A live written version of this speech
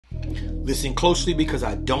Listen closely because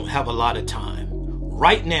I don't have a lot of time.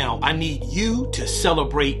 Right now, I need you to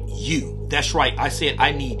celebrate you. That's right. I said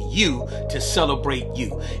I need you to celebrate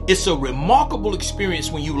you. It's a remarkable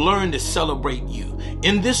experience when you learn to celebrate you.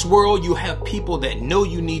 In this world, you have people that know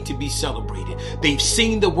you need to be celebrated. They've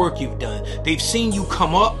seen the work you've done. They've seen you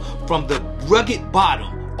come up from the rugged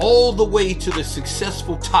bottom all the way to the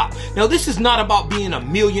successful top. Now, this is not about being a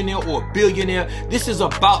millionaire or a billionaire. This is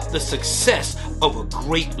about the success of a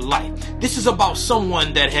great life. This is about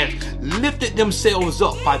someone that has lifted themselves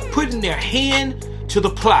up by putting their hand to the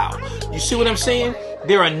plow. You see what I'm saying?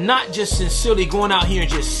 They are not just sincerely going out here and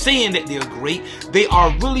just saying that they're great. They are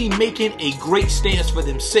really making a great stance for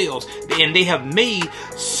themselves, and they have made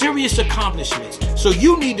serious accomplishments. So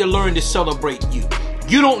you need to learn to celebrate you.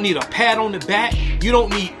 You don't need a pat on the back. You don't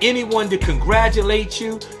need anyone to congratulate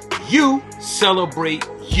you. You celebrate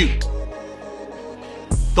you.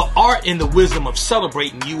 The art and the wisdom of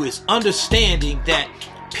celebrating you is understanding that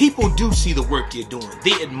people do see the work you're doing.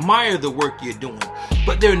 They admire the work you're doing.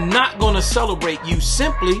 But they're not going to celebrate you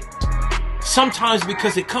simply sometimes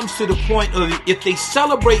because it comes to the point of if they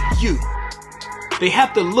celebrate you, they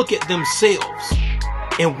have to look at themselves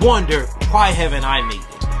and wonder, why haven't I made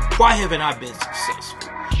it? Why haven't I been successful?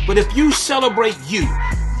 But if you celebrate you,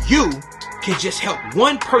 you can just help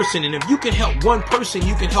one person. And if you can help one person,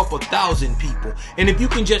 you can help 1,000 people. And if you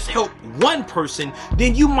can just help one person,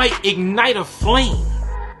 then you might ignite a flame.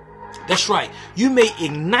 That's right. You may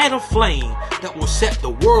ignite a flame that will set the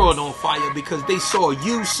world on fire because they saw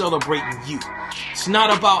you celebrating you. It's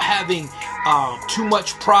not about having too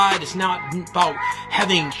much pride. It's not about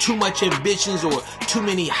having too much ambitions or too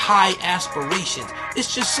many high aspirations.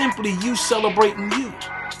 It's just simply you celebrating you.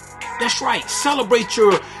 That's right. Celebrate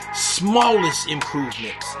your smallest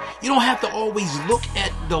improvements. You don't have to always look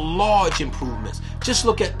at the large improvements. Just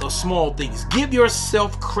look at the small things. Give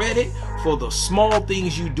yourself credit for the small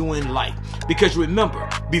things you do in life. Because remember,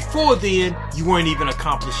 before then, you weren't even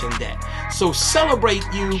accomplishing that. So celebrate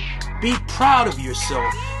you. Be proud of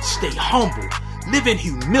yourself. Stay humble. Live in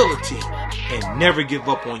humility. And never give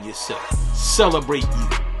up on yourself. Celebrate you.